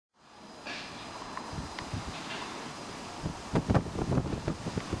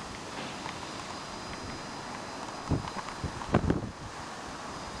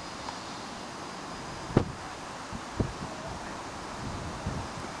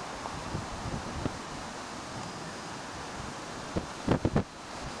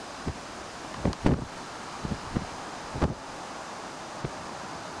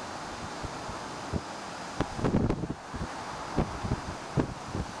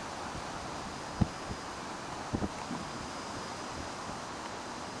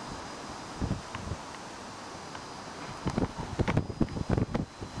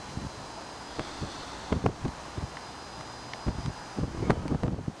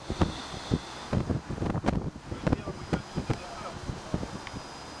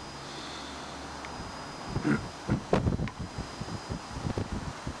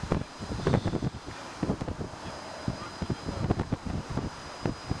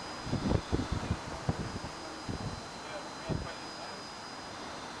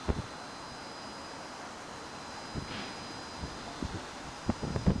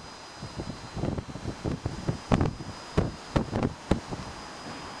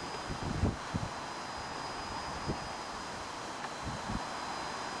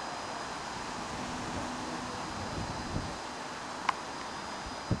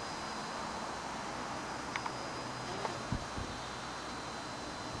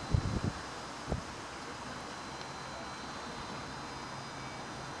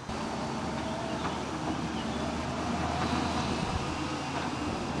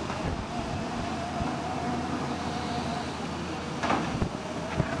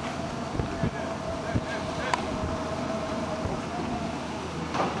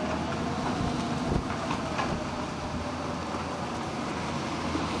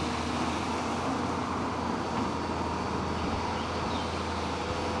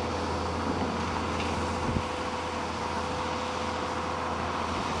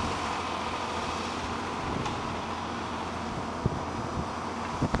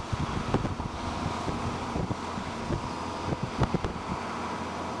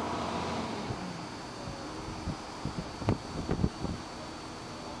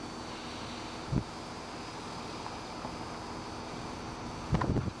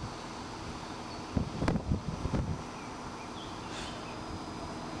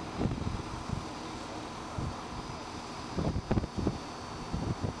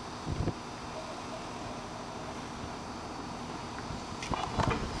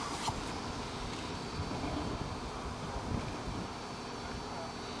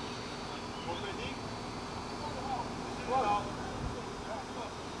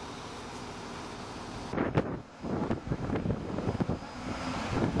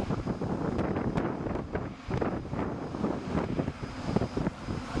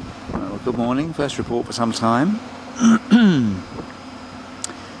Well, good morning, first report for some time.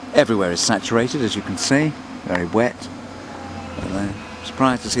 Everywhere is saturated, as you can see, very wet. But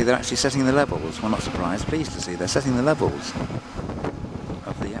surprised to see they're actually setting the levels. Well, not surprised, pleased to see they're setting the levels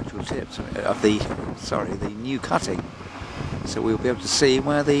of the actual tips, of the new cutting. So we'll be able to see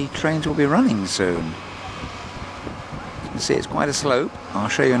where the trains will be running soon. You can see it's quite a slope. I'll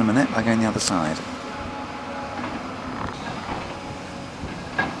show you in a minute by going the other side.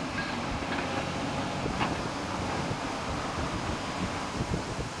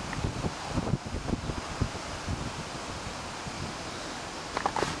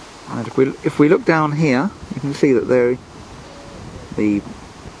 And if we look down here, you can see that the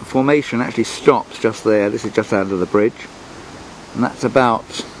formation actually stops just there. This is just under the bridge, and that's about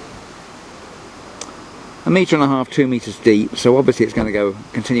 1.5 meters, 2 meters deep. So obviously it's going to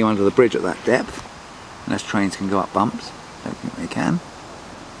continue under the bridge at that depth, unless trains can go up bumps. I don't think they can.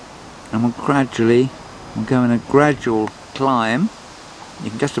 And we'll go in a gradual climb. You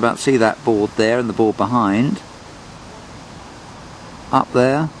can just about see that board there and the board behind. Up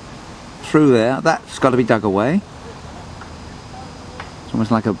there, through there, that's got to be dug away. It's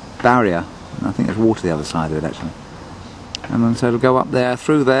almost like a barrier. I think there's water the other side of it actually. And then so it'll go up there,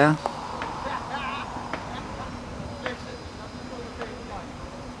 through there.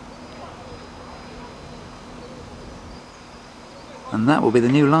 And that will be the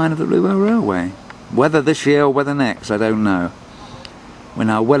new line of the Bluebell Railway. Whether this year or whether next, I don't know. We're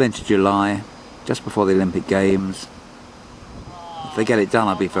now well into July, just before the Olympic Games. If they get it done,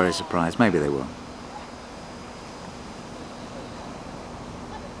 I'll be very surprised. Maybe they will.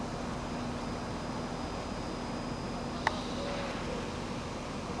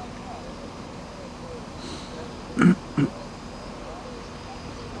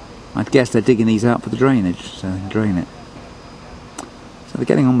 I'd guess they're digging these out for the drainage, so they can drain it. So they're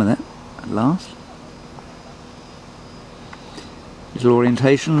getting on with it, at last. Little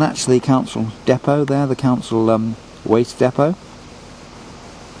orientation, that's the council depot there, the council waste depot.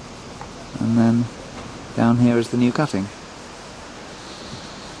 And then down here is the new cutting.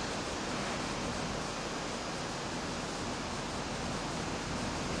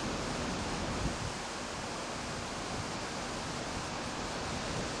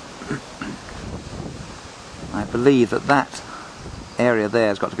 I believe that area there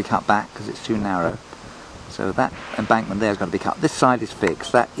has got to be cut back because it's too narrow. So that embankment there has got to be cut. This side is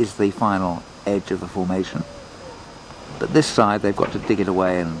fixed, that is the final edge of the formation. But this side they've got to dig it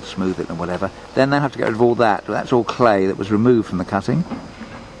away and smooth it and whatever. Then they'll have to get rid of all that. That's all clay that was removed from the cutting.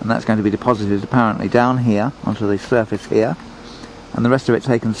 And that's going to be deposited apparently down here onto the surface here. And the rest of it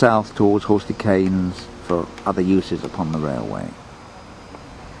taken south towards Horsey Canes for other uses upon the railway.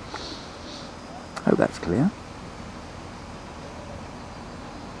 Hope that's clear.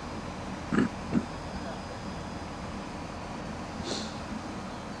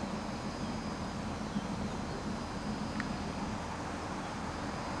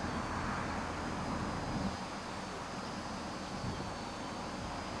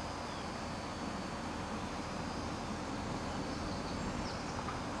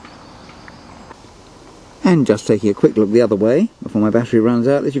 And just taking a quick look the other way before my battery runs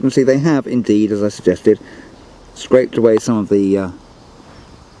out, as you can see they have indeed, as I suggested, scraped away some of the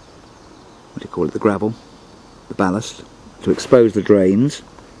the gravel, the ballast, to expose the drains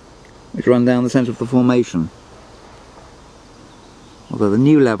which run down the centre of the formation. Although the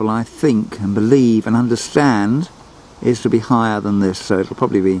new level, I think and believe and understand, is to be higher than this, so it'll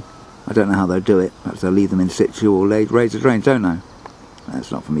probably be, I don't know how they'll do it, perhaps they'll leave them in situ or raise the drains, don't know.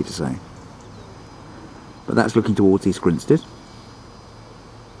 That's not for me to say. But that's looking towards East Grinstead.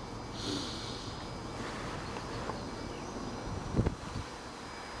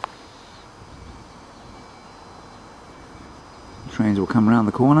 Trains will come around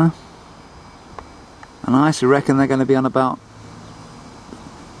the corner, and I reckon they're going to be on about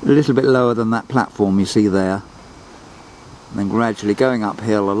a little bit lower than that platform you see there, and then gradually going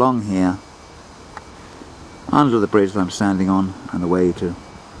uphill along here under the bridge that I'm standing on and away to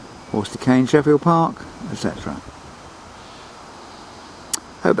Horsey Canes, Sheffield Park, etc.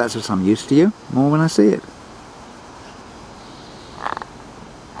 Hope that's of some use to you. More when I see it.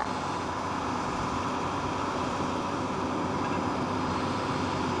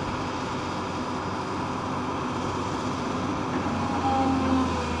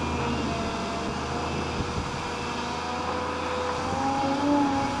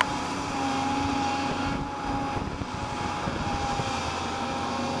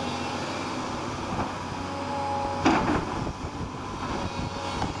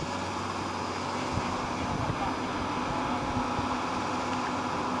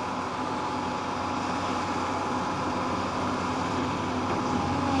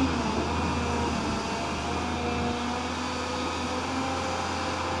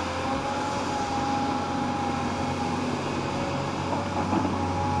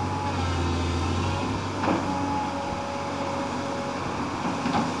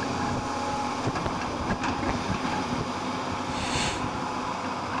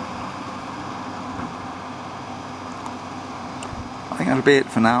 that'll be it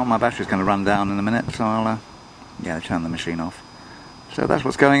for now. My battery's going to run down in a minute, so I'll turn the machine off. So that's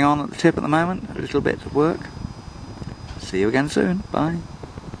what's going on at the tip at the moment. A little bit of work. See you again soon. Bye.